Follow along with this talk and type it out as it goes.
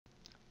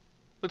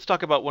Let's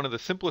talk about one of the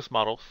simplest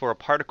models for a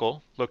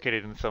particle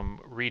located in some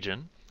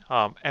region.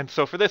 And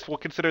so for this, we'll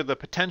consider the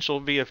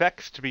potential V of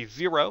x to be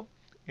 0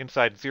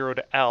 inside 0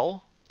 to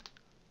L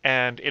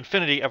and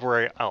infinity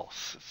everywhere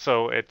else.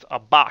 So it's a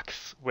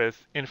box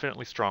with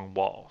infinitely strong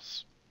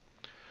walls.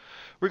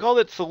 Recall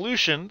that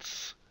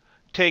solutions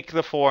to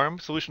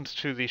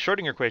the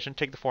Schrodinger equation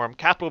take the form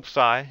capital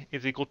psi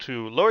is equal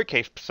to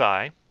lowercase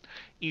psi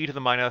e to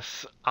the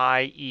minus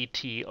I e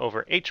t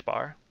over h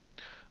bar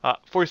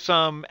for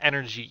some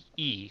energy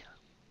E.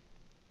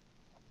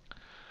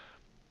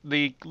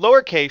 The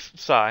lowercase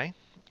psi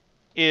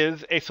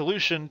is a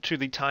solution to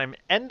the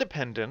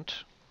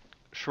time-independent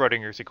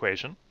Schrodinger's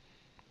equation.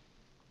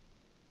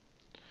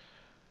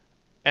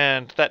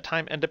 And that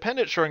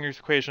time-independent Schrodinger's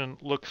equation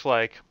looks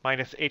like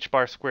minus h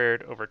bar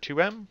squared over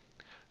 2m,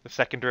 the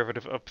second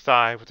derivative of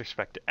psi with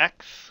respect to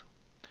x,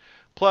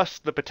 plus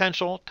the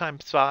potential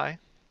times psi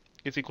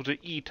is equal to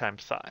E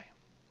times psi.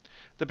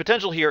 The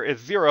potential here is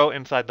 0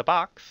 inside the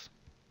box,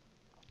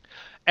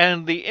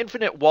 and the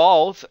infinite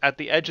walls at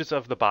the edges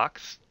of the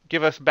box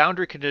give us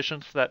boundary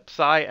conditions that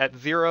psi at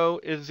 0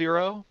 is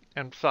 0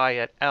 and psi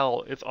at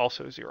L is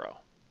also 0.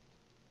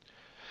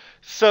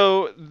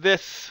 So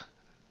this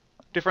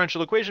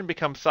differential equation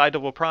becomes psi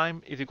double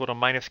prime is equal to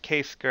minus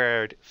k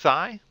squared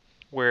psi,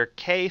 where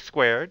k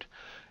squared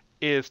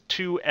is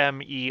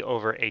 2me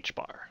over h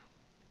bar.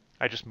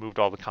 I just moved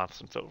all the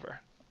constants over.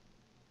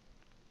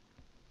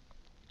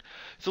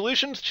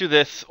 Solutions to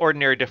this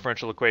ordinary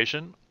differential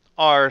equation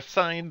are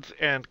sines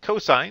and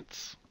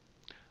cosines,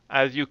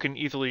 as you can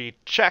easily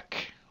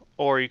check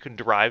or you can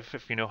derive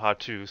if you know how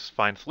to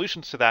find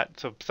solutions to that.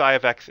 So psi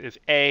of x is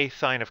a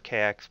sine of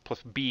kx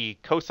plus b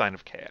cosine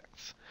of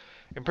kx.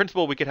 In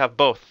principle, we could have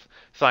both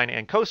sine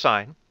and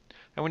cosine,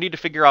 and we need to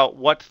figure out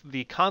what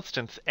the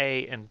constants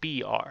a and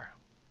b are.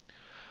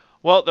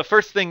 Well, the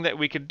first thing that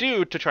we could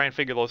do to try and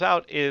figure those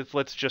out is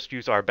let's just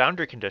use our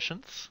boundary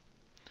conditions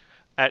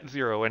at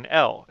 0 and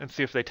L and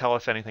see if they tell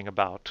us anything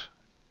about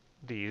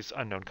these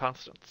unknown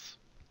constants.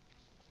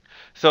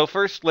 So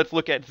first, let's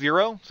look at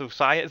 0. So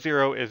psi at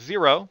 0 is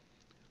 0.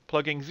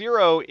 Plugging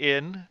 0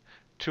 in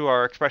to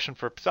our expression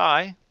for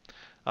psi,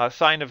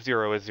 sine of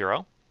 0 is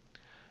 0.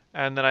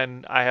 And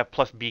then I have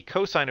plus b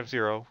cosine of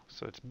 0,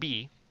 so it's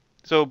b.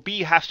 So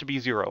b has to be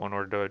 0 in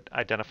order to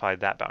identify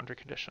that boundary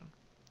condition.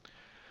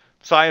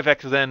 Psi of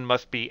x then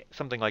must be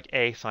something like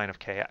a sine of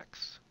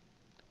kx.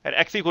 At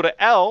x equal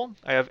to L,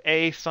 I have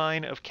a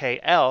sine of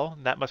kl,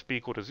 and that must be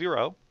equal to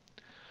 0.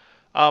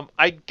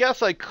 I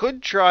guess I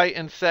could try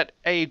and set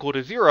a equal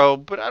to 0,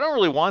 but I don't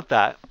really want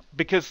that,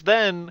 because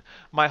then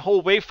my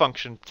whole wave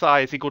function,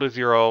 psi, is equal to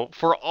 0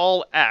 for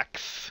all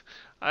x,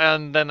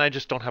 and then I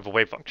just don't have a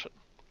wave function.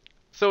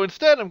 So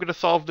instead, I'm going to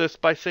solve this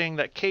by saying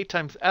that k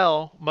times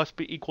L must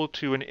be equal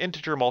to an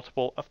integer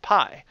multiple of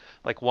pi,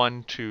 like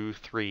 1, 2,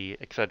 3,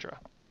 etc.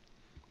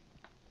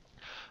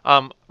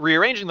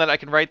 Rearranging that, I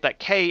can write that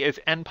k is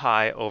n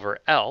pi over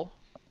L.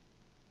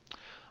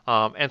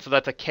 And so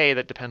that's a k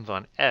that depends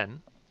on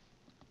n.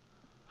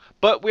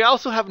 But we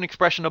also have an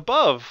expression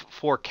above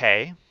for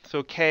k.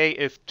 So k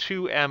is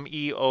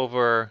 2me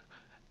over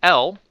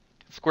L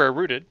square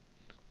rooted.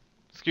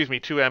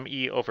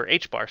 2me over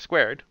h bar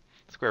squared,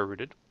 square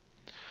rooted.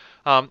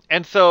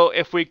 And so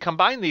if we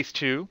combine these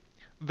two,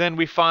 then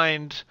we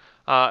find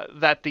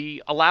that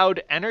the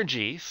allowed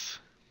energies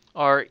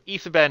are E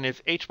sub n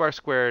is h bar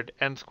squared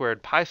n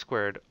squared pi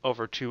squared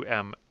over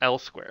 2m L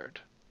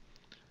squared.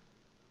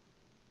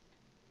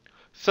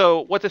 So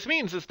what this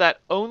means is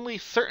that only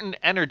certain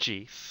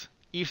energies,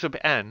 E sub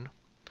n,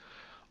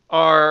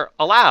 are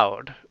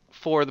allowed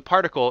for the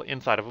particle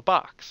inside of a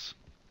box.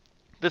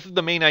 This is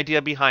the main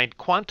idea behind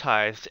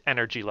quantized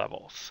energy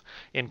levels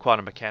in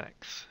quantum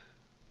mechanics.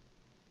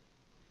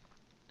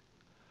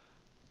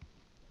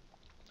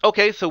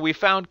 Okay, so we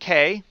found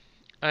k,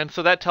 and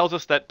so that tells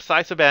us that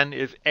psi sub n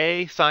is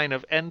a sine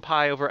of n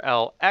pi over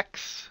L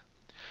x,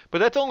 but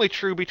that's only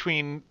true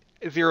between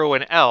 0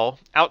 and L.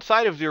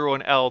 Outside of 0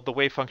 and L, the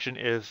wave function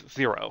is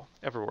 0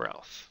 everywhere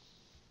else.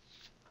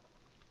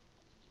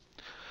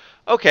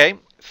 Okay,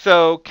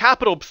 so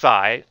capital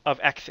psi of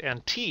x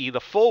and t, the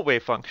full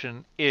wave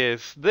function,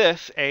 is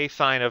this, a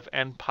sine of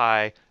n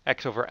pi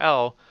x over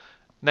L,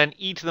 then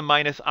e to the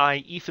minus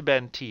I e sub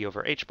n t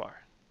over h bar.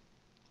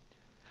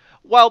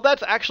 While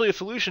that's actually a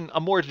solution,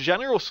 a more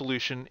general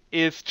solution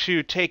is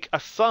to take a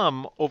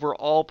sum over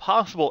all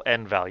possible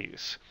n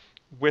values,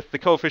 with the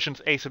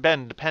coefficients a sub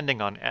n depending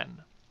on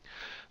n.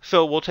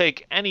 So we'll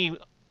take any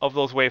of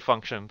those wave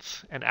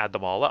functions and add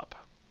them all up.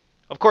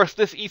 Of course,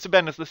 this E sub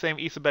n is the same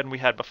E sub n we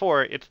had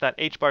before. It's that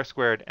h bar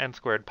squared n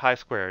squared pi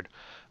squared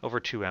over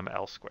 2m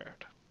L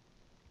squared.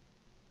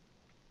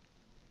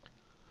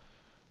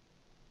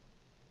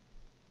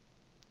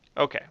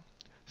 Okay,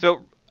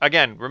 so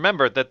again,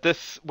 remember that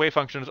this wave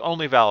function is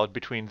only valid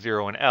between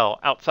 0 and L.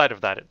 Outside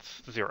of that,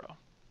 it's 0.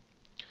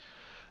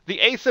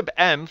 The a sub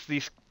n's,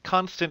 these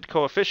constant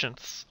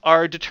coefficients,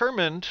 are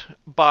determined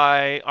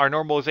by our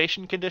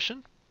normalization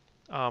condition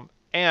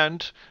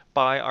and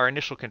by our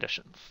initial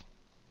conditions.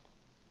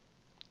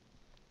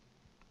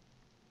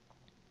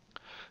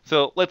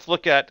 So let's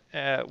look at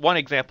one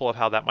example of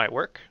how that might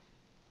work.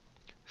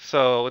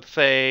 So let's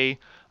say,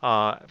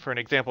 for an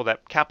example,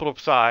 that capital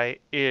psi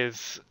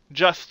is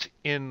just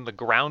in the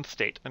ground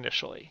state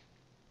initially.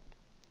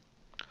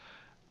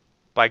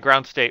 By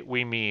ground state,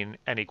 we mean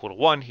n equal to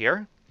 1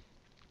 here.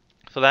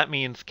 So that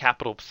means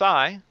capital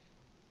psi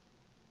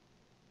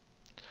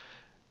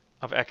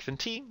of x and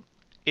t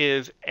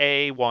is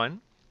a1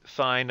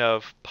 sine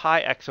of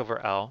pi x over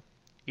L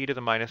e to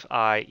the minus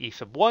I e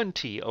sub 1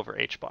 t over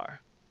h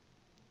bar.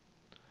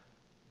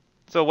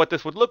 So what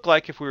this would look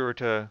like if we were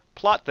to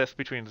plot this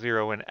between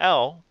 0 and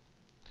L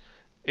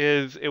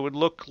is it would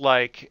look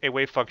like a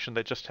wave function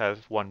that just has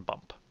one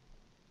bump.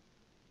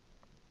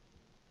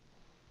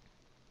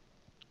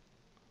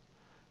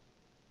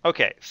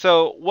 Okay,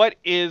 so what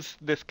is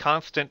this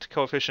constant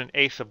coefficient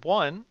a sub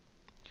 1?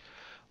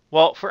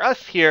 Well, for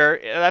us here,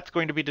 that's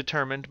going to be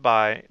determined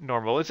by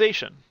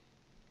normalization.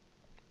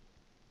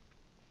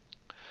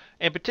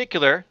 In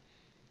particular,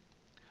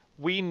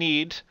 we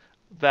need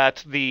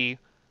that the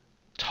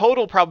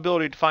total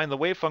probability to find the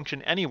wave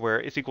function anywhere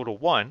is equal to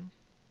 1.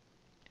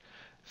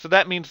 So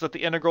that means that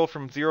the integral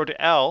from 0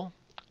 to L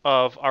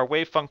of our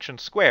wave function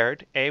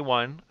squared,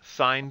 a1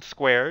 sine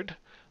squared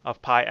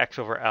of pi x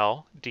over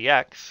L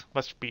dx,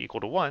 must be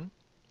equal to 1.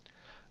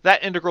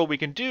 That integral we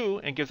can do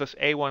and gives us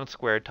a1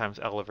 squared times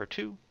L over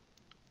 2,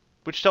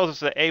 which tells us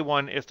that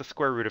a1 is the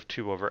square root of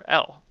 2 over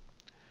L.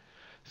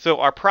 So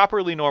our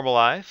properly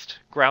normalized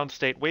ground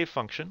state wave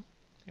function,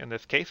 in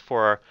this case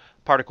for our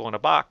particle in a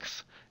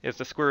box, is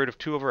the square root of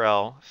 2 over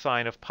L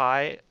sine of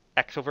pi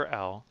x over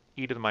L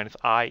e to the minus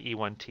I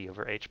e1t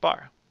over h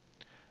bar.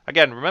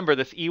 Again, remember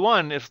this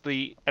e1 is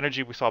the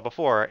energy we saw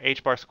before,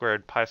 h bar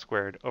squared pi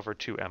squared over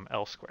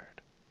 2ml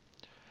squared.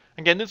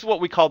 Again, this is what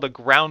we call the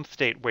ground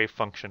state wave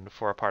function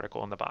for a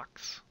particle in the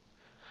box.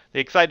 The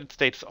excited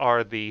states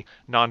are the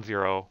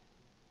non-zero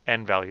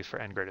n values for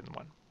n greater than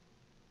 1.